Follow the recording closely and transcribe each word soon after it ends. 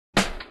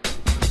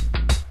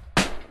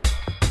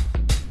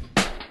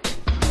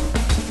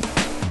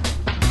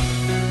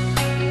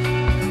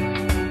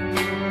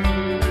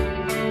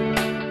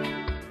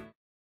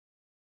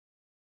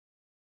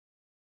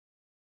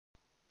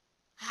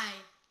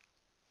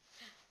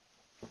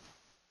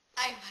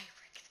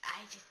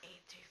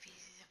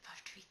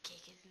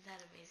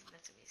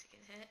the music,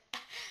 isn't it?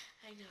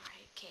 I know,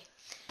 right? Okay.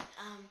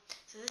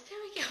 So this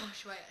time we can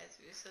wash my eyes,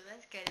 so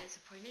that's kind of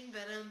disappointing.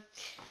 But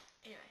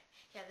anyway,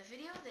 yeah, the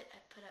video that I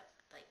put up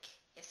like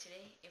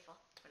yesterday, April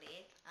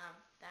 28th,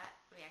 that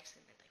we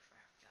actually made like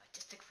forever ago. It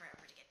just took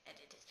forever to get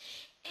edited.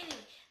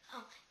 Anyway,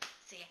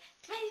 so yeah,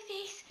 smiley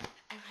face.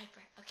 I'm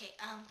hyper. Okay,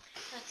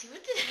 let's see,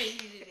 what did I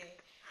do today?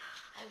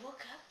 I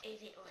woke up and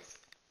it was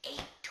 8:20,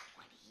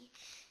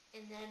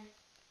 and then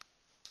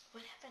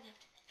what happened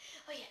after that?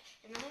 Oh yeah,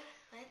 and then I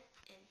went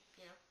and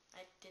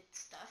I did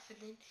stuff, and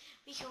then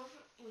we came over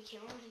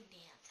to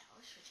Nan's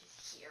house, which is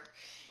here,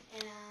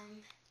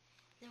 and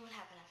then what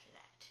happened after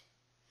that?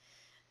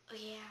 Oh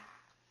yeah,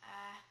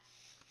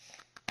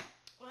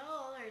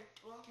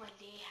 my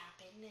day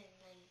happened, and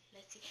then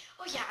let's see.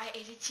 Oh yeah, I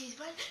ate a cheese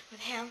bun with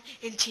ham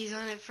and cheese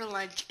on it for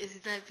lunch.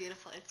 Isn't that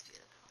beautiful? It's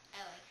beautiful.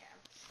 I like ham.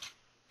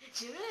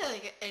 Do you really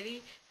like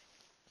any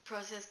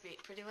processed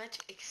meat, pretty much,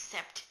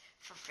 except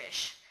for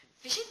fish?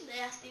 Fish is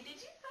nasty.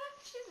 Did you know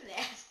fish is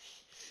nasty?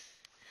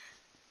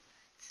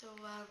 So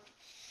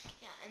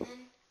yeah, and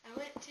then I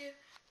went to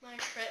my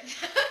friend's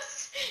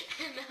house,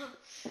 and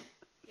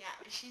yeah,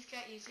 she's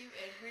got YouTube,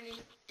 and her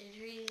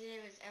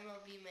username is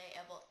MLW,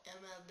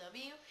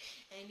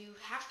 and you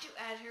have to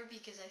add her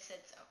because I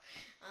said so.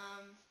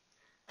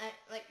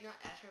 Not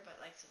add her, but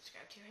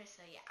subscribe to her.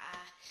 So yeah.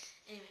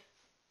 Anyway.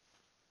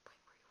 Wait,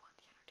 where you want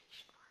the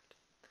annotation part?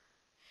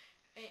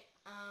 Right.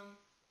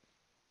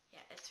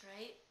 Yeah, it's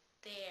right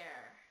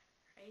there.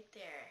 Right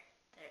there.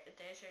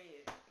 There's her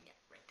username. Yeah,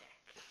 right there.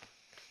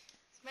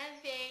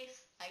 Smiley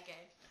face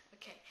again.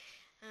 Okay.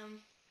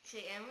 So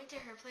I went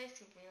to her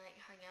place and we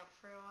hung out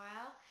for a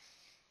while,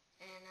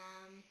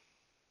 and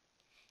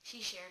she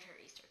shared her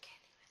Easter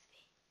candy with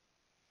me.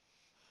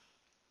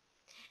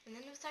 And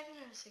then I was talking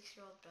to her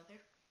 6-year-old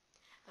brother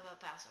about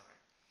Passover,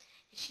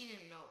 and she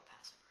didn't know what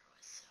Passover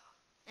was,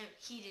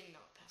 he didn't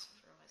know what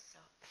Passover was, so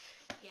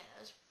yeah, that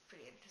was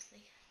pretty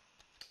interesting.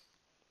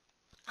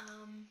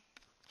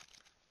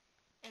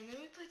 And then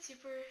we played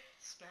Super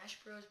Smash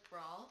Bros.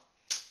 Brawl,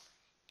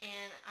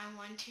 and I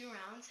won 2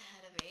 rounds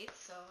ahead of 8,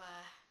 so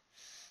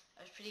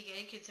that was pretty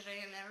good considering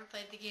I never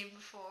played the game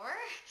before.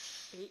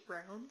 8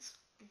 rounds?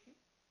 Mm-hmm.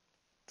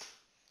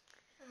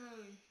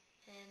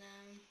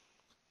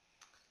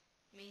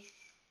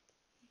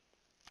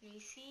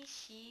 Macy,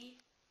 she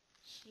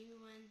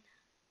won,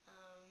 how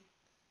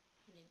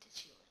many did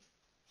she win?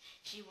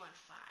 She won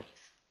 5.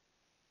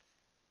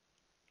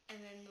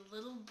 And then the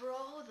little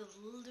bro, the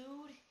little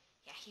dude,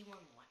 yeah, he won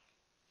 1.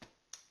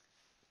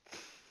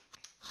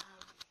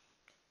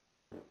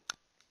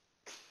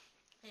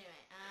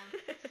 Anyway,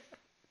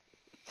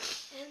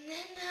 and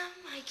then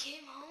I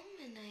came home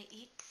and I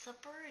ate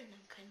supper, and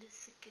I'm kind of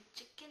sick of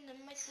chicken,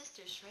 and my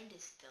sister's friend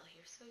is still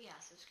here, so yeah,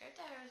 subscribe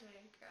to her,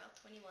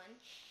 girl21.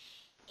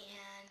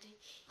 And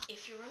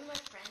if you're one of my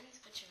friends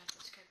but you're not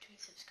subscribed to me,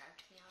 subscribe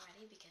to me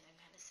already because I'm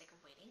kind of sick of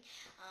waiting.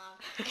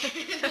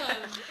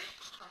 And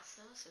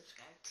also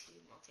subscribe to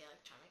Multi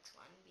Electronics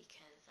 1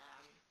 because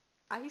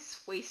I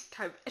waste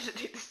time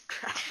editing this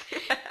crap.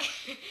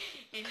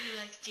 and he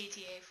likes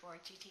GTA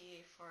 4.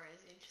 GTA 4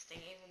 is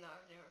interesting, even though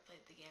I've never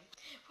played the game.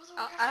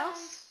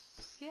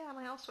 And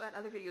I also add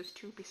other videos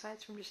too,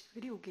 besides from just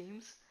video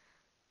games.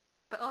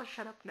 But I'll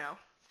shut up now.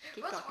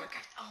 Keep World of talking.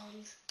 Warcraft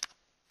owns.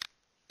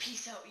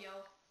 Peace out, yo.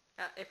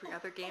 Every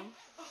other game.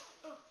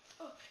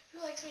 Oh, who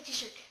likes my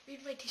t-shirt?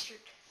 Read my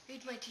t-shirt.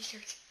 Read my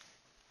t-shirt.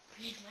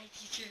 Read my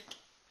t-shirt.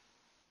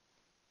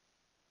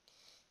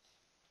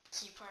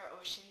 Keep our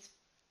oceans...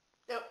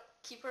 No,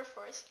 keep our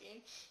forest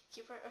green.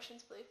 Keep our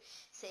oceans blue.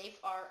 Save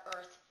our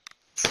earth.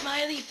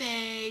 Smiley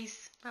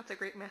face! That's a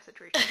great message,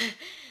 Rachel.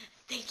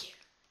 Thank you.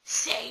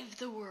 Save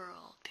the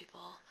world,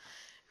 people.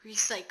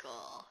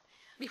 Recycle.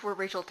 Before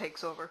Rachel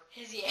takes over.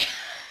 Yeah.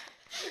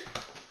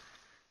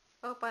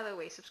 Oh, by the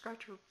way, subscribe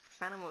to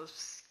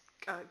Fanawowz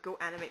Go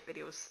Animate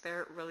videos.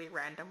 They're really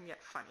random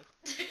yet funny.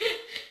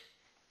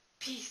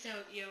 Peace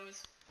out,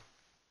 yos.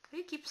 Why do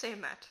you keep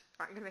saying that?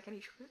 Aren't you gonna make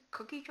any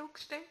cookie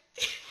jokes today?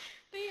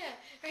 But yeah,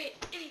 right.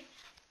 Anyway,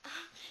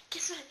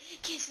 guess what?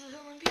 Guess the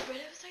Olympic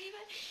bread I was talking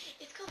about?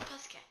 It's called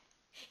Puskat.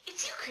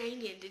 It's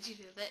Ukrainian. Did you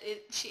know that?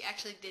 She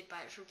actually did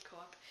buy it from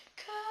Co-op.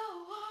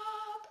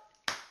 Co-op.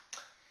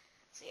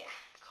 So yeah,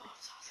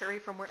 Co-op's awesome. Sorry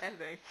for more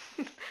editing.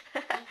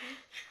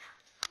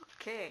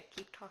 Okay,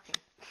 keep talking.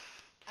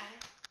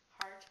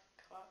 Hard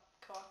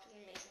Co-op is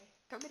amazing.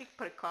 Don't make me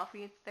put a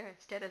coffee in there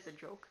instead as a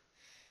joke.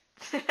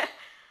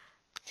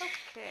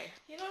 Okay.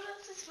 You know what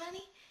else is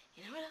funny?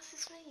 You know what else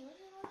is funny? You want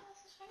to know what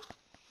else is funny?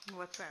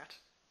 What's that?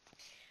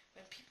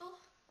 When people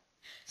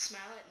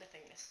smile at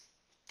nothingness.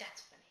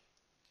 That's funny.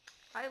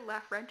 I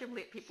laugh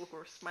randomly at people who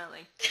are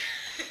smiling.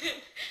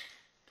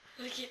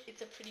 Look at,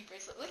 it's a pretty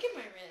bracelet. Look at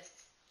my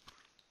wrist.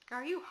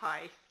 Are you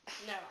high?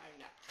 No, I'm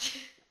not.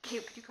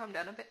 Could you calm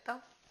down a bit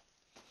though?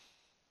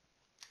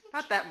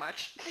 Not that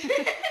much.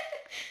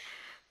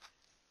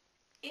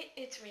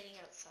 It's raining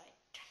outside.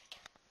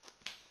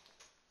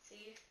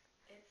 See?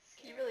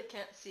 You really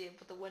can't see it,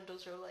 but the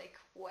windows are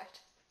wet.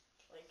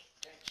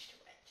 Drenched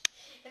wet.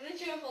 And the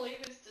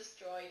trampoline is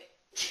destroyed.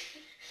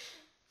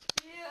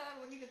 Yeah, I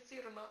don't know if you can see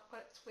it or not,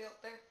 but it's way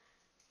up there.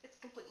 It's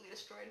completely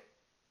destroyed.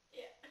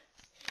 Yeah.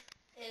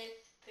 And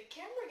if the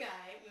camera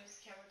guy moves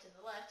the camera to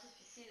the left, if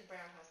you see the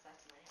brown house,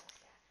 that's my house,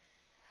 yeah.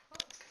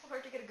 Well, it's kind of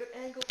hard to get a good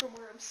angle from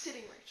where I'm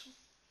sitting, Rachel.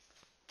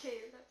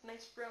 Okay, that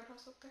nice brown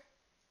house up there.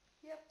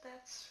 Yep,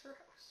 that's her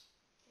house.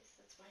 Yes,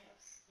 that's my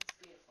house. It's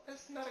beautiful.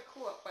 That's not a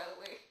co-op, by the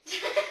way.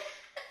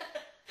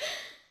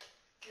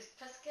 Because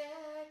Pasca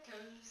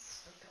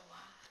comes from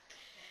Goa.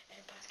 And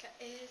Pasca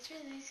is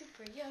really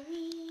super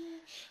yummy.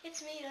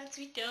 It's made on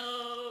sweet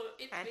dough.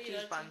 It's And made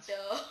cheese on buns. sweet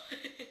dough.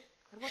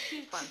 What about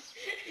cheese buns?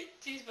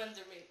 Cheese buns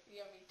are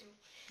yummy too.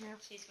 Yeah.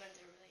 Cheese buns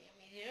are really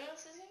yummy. You know what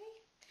else is yummy?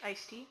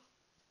 Iced tea?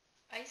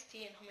 Iced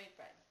tea and homemade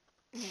bread.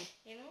 Mm.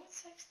 You know what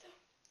sucks though?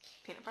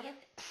 Peanut butter?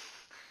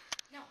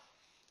 No.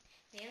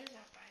 Nana's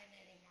not buying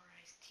any more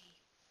iced tea.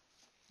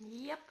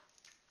 Yep.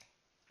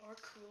 Or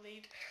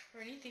Kool-Aid.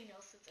 Or anything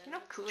else that's You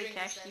know Kool-Aid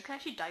you can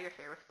actually dye your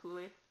hair with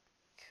Kool-Aid.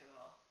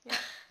 Cool. Yeah.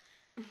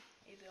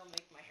 Maybe I'll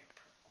make my hair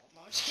purple.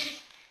 No, I'm just kidding.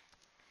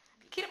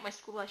 A kid at my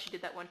school actually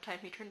did that one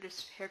time. He turned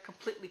his hair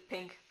completely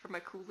pink for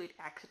my Kool-Aid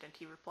accident,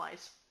 he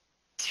replies.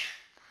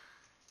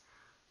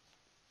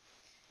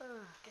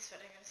 Guess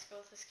what? I'm gonna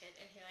school with this kid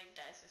and he like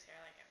dyes his hair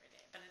like every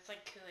day. But it's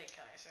like Kool-Aid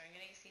color, so I'm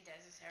gonna see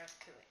dyes his hair with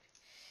Kool-Aid.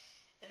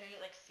 And then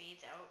it like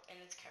fades out and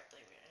it's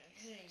really weird.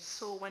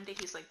 So one day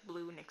he's like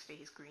blue, next day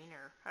he's green,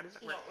 or how does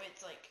it work? No,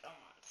 it's like a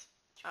month.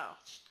 Oh.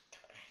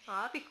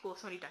 Oh, that'd be cool if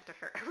somebody dyed their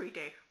hair every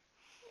day.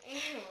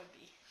 It would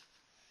be.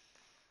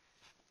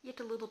 Yet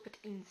a little bit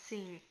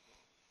insane.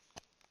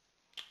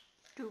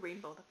 Do a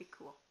rainbow, that'd be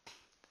cool.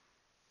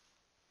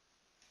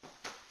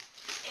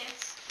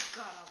 It's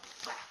got a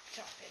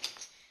laptop in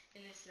it,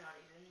 and it's not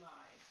even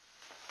mine.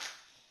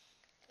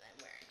 And I'm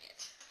wearing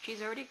it.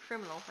 She's already a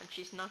criminal, and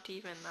she's not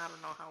even, I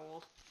don't know how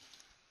old.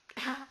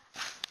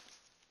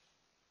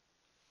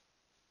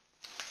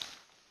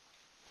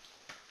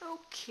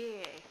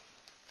 Okay.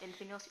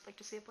 Anything else you'd like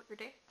to say about your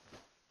day?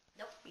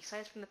 Nope.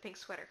 Besides from the pink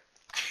sweater.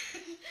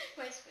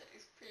 My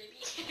sweater's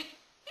pretty.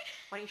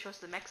 Why don't you show us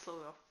the Mex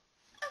logo?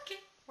 Okay.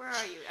 Where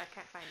are you? I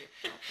can't find you.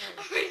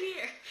 Oh, Over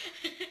here.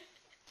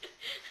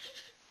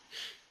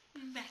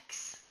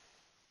 Mex.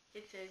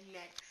 It says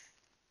Mex.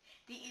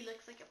 The E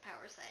looks like a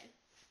power sign.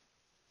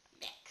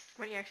 Mex.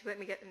 Why don't you actually let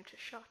me get into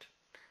shot?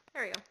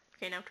 There we go.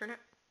 Okay, now turn it.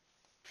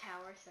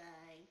 Power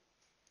sign.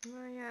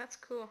 Oh yeah, that's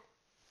cool.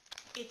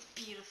 It's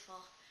beautiful.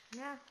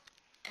 Yeah.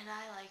 And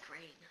I like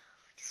rain.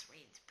 Because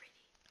rain's pretty.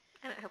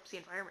 And it helps the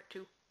environment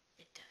too.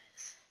 It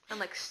does.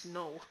 Unlike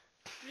snow.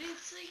 But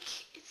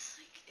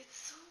it's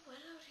so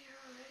wet out here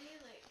already.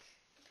 Like,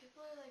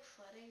 people are like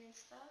flooding and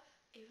stuff,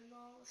 even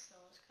though all the snow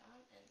is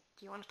gone. And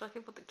Do you want to talk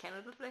about the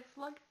Canada Day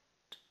flood?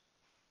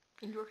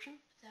 In Yorkshire?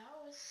 that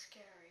was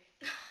scary.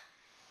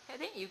 I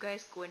think you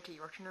guys go into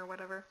Yorkshire or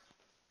whatever.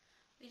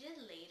 We did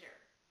later.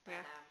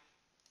 But, Yeah.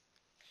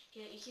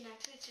 Yeah, you can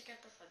actually check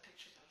out the flood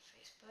pictures on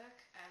Facebook.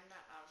 I'm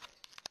not on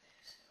Facebook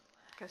there, so,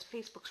 Because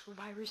Facebook's for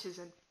viruses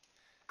and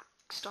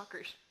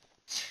stalkers.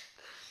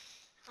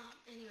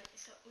 Anyway,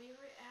 so we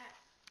were at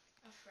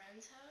a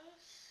friend's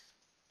house,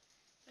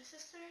 my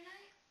sister and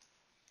I,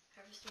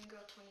 Harvesting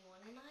Girl 21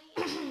 and I,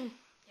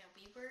 yeah,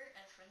 we were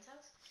at a friend's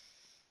house.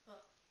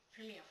 Well,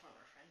 for me, a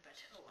former friend, but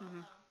oh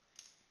well.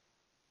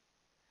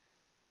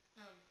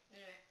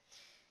 Anyway,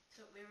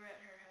 so we were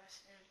at her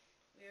house, and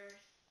we were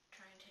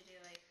trying to do,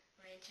 like,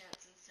 rain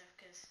chants and stuff,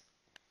 because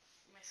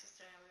my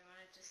sister and I, we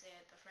wanted to stay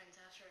at the friend's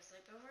house for a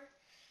sleepover,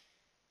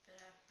 but,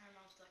 our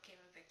mom still came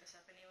and picked us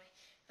up anyway.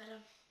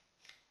 But,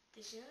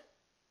 did you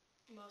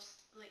know,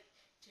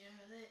 do you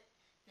know that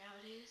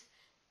nowadays,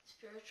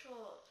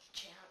 spiritual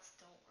chants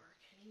don't work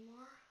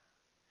anymore?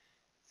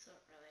 So,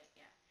 really,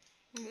 yeah.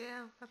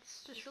 Yeah,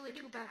 that's just It's really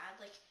too bad.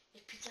 Like,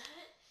 if Pizza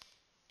Hut,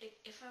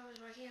 if I was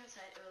walking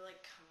outside, it would,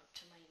 like, come up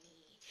to my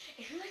knee.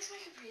 And who likes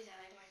my capris? I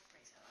like my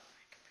capris. I love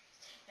my capris.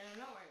 And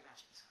I'm not wearing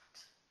matching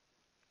socks.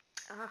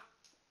 Ah.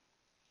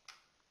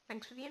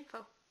 Thanks for the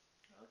info.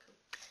 You're welcome.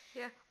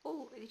 Yeah.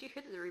 Oh, did you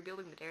hear that they're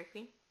rebuilding the Dairy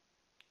Queen?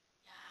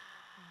 Yeah,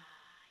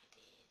 I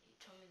did. You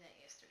told me that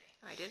yesterday.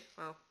 I did?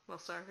 Oh, well,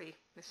 sorry.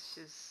 This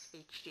is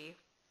HD.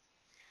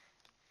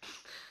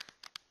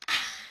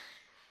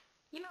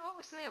 You know,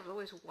 something I've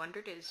always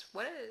wondered is,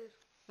 what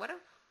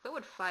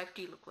would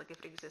 5D look like if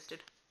it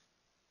existed?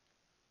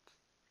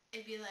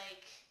 It'd be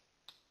like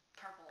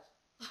purple.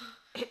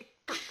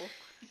 Purple.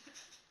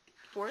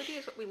 4D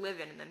is what we live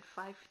in, and then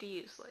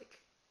 5D is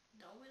like...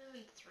 No, we live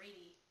in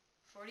 3D.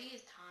 4D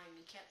is time.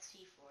 You can't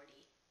see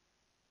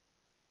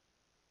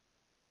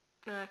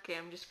 4D. Okay,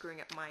 I'm just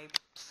screwing up my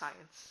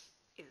science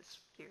is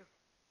here.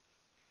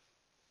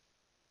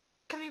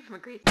 Coming from a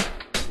great...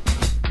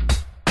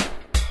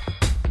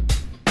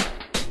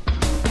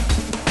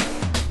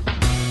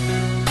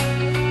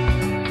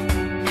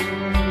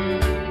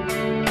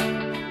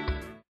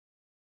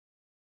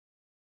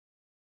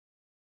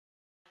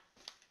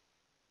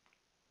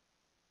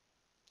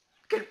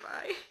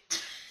 Goodbye.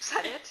 Is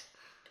that it?